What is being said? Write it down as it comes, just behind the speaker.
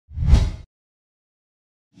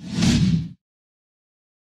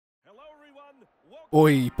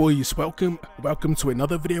Oi boys, welcome to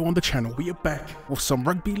another video on the channel. We are back with some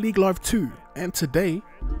Rugby League Live 2, and today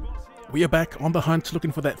we are back on the hunt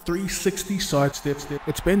looking for that 360 sidestep.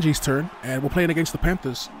 It's Benji's turn and we're playing against the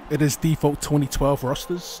Panthers. It is default 2012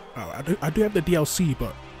 rosters. I do have the DLC,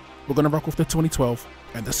 but we're gonna rock with the 2012,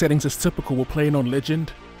 and the settings is typical. We're playing on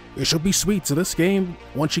Legend. It should be sweet. So this game,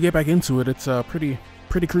 once you get back into it, it's pretty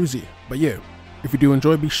cruisy. But yeah, if you do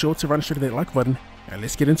enjoy, be sure to run straight to that like button and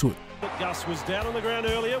let's get into it. Gus was down on the ground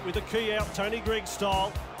earlier with a key out, Tony Gregg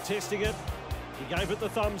style, testing it. He gave it the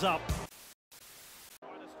thumbs up.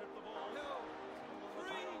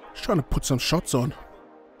 Just trying to put some shots on.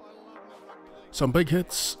 Some big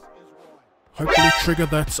hits. Hopefully trigger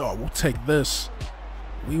that. Oh, we'll take this.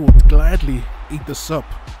 We will gladly eat this up.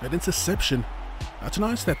 An interception. It's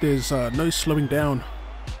nice that there's no slowing down.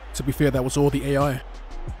 To be fair, that was all the AI.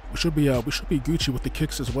 We should be Gucci with the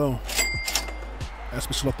kicks as well, as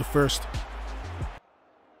we select the first.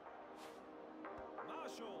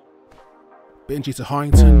 Benji to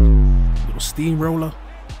Hynes, little steamroller.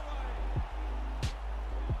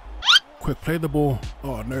 Quick play the ball.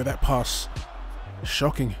 Oh no, that pass.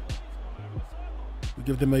 Shocking. We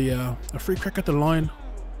give them a free crack at the line.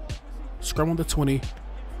 Scrum on the 20.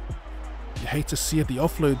 You hate to see it, the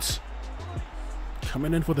offloads.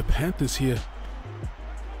 Coming in for the Panthers here.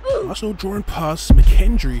 Nice little drawing pass.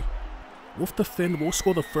 McKendry with the fin will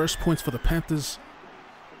score the first points for the Panthers.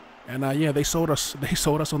 And yeah, they sold us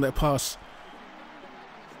on that pass.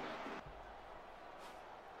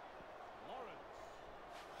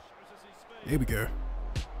 There we go.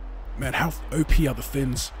 Man, how OP are the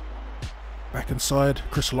fins? Back inside,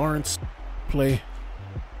 Chris Lawrence play.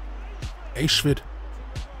 Ashford,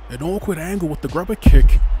 an awkward angle with the grubber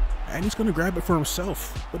kick, and he's gonna grab it for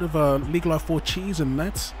himself. Bit of a League Life 4 cheese, and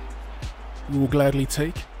that we will gladly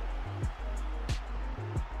take.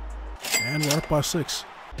 And we're up by 6.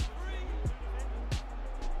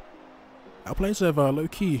 Our players have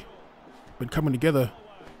low-key been coming together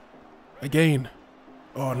again.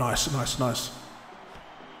 Oh, nice.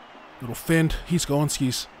 Little fend, he's gone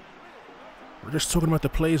skis. We're just talking about the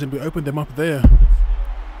plays and we opened them up there.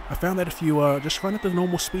 I found that if you just run at the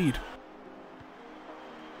normal speed.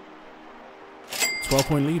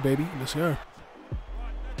 12-point lead, baby. Let's go.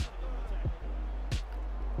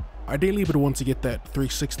 Ideally, we'd want to get that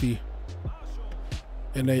 360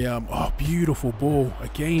 in a oh, beautiful ball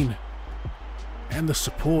again, and the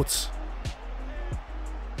supports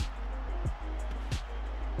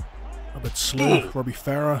a bit slow. Robbie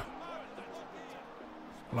Farah.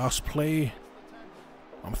 Last play.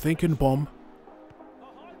 I'm thinking bomb.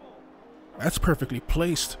 That's perfectly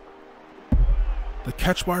placed. The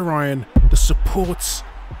catch by Ryan, the supports,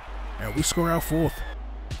 and we score our fourth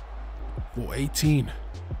for 18.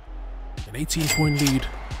 An 18-point lead.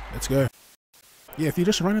 Let's go. Yeah, if you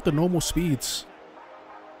just run at the normal speeds,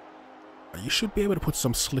 you should be able to put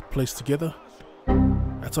some slick plays together.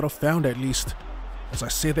 That's what I found, at least. As I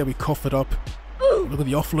said that, we cough it up. Look at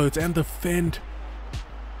the offloads and the fend.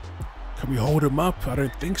 Can we hold him up? I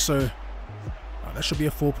don't think so. Oh, that should be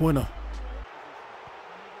a 4-pointer.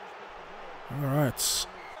 Alright.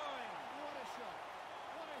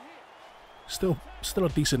 Still a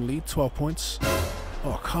decent lead, 12 points.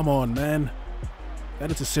 Oh, come on, man. That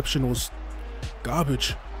interception was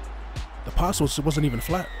garbage. The pass wasn't even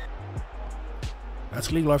flat.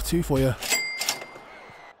 That's League Life 2 for you.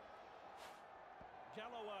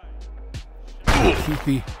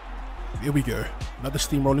 Keithy. There we go. Another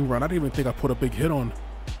steamrolling run. I didn't even think I put a big hit on.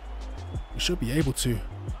 We should be able to.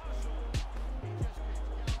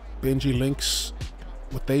 Benji links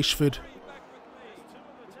with Ashford.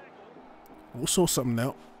 We'll sort something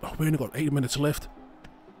out. Oh, we only got 8 minutes left.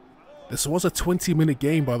 This was a 20-minute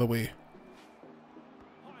game, by the way.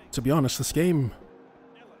 To be honest, this game...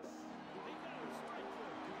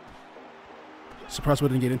 Surprised we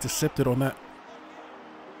didn't get intercepted on that.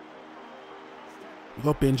 We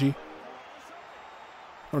got Benji.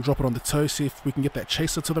 Gonna drop it on the toe, see if we can get that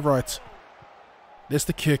chaser to the right. There's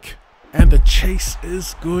the kick. And the chase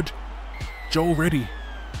is good. Joel ready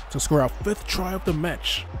to score our 5th try of the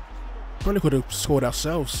match. Probably could have scored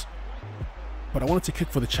ourselves, but I wanted to kick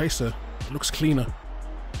for the chaser. It looks cleaner.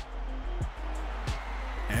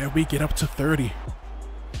 And we get up to 30.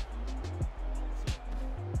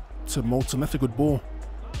 To Moulton, that's a good ball.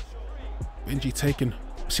 Benji taken.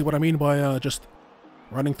 See what I mean by just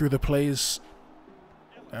running through the plays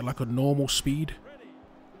at like a normal speed?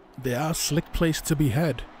 There are slick plays to be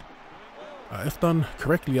had. If done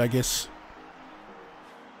correctly, I guess.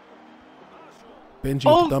 Benji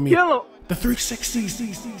with the dummy. Yellow. The 360.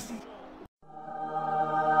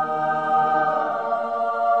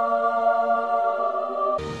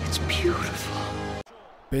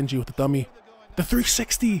 Benji with the dummy. The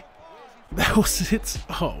 360. That was it.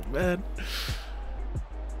 Oh, man.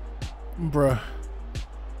 Bruh.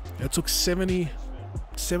 It took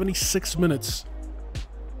 76 minutes.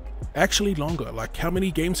 Actually longer. Like, how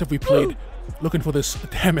many games have we played looking for this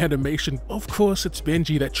damn animation? Of course, it's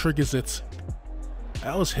Benji that triggers it.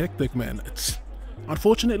 That was hectic, man.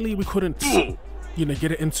 Unfortunately, we couldn't, you know,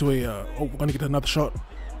 get it into a, we're gonna get another shot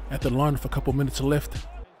at the line with a couple minutes left.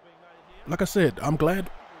 Like I said, I'm glad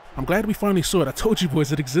we finally saw it. I told you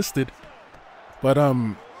boys it existed. But,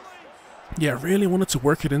 yeah, I really wanted to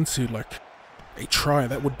work it into, like, a try.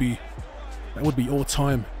 That would be all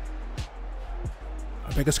time.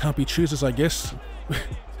 Beggars can't be choosers, I guess.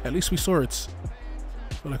 At least we saw it.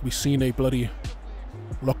 I feel like we've seen a bloody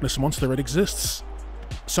Loch Ness Monster. It exists.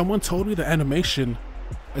 Someone told me the animation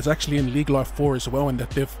is actually in League Life 4 as well, and that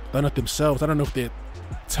they've done it themselves. I don't know if they're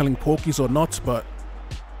telling porkies or not, but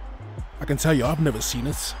I can tell you I've never seen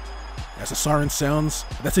it. As the siren sounds,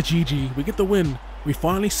 that's a GG. We get the win. We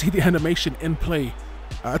finally see the animation in play.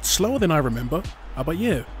 It's slower than I remember, but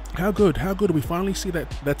yeah, how good do we finally see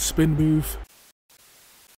that spin move?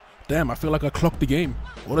 Damn, I feel like I clocked the game.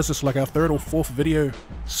 What is this, like our 3rd or 4th video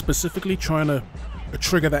specifically trying to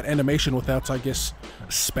trigger that animation without, I guess,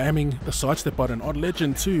 spamming the sidestep button. Odd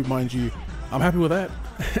Legend too, mind you. I'm happy with that.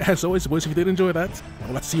 As always, boys, if you did enjoy that, I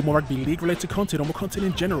would like to see more rugby league related content or more content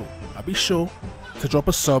in general, I'll be sure to drop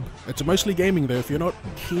a sub. It's mostly gaming though. If you're not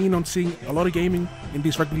keen on seeing a lot of gaming in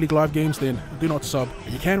these rugby league live games, then do not sub.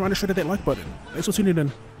 If you can, run straight at that like button. Thanks for tuning in,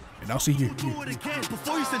 and I'll see you.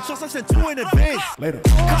 Later.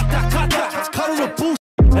 Cut on a boost,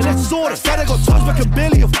 and let's sort it. Said I got times I can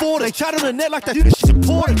barely afford it. Chat on the net like that shit's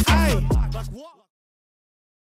important. Hey.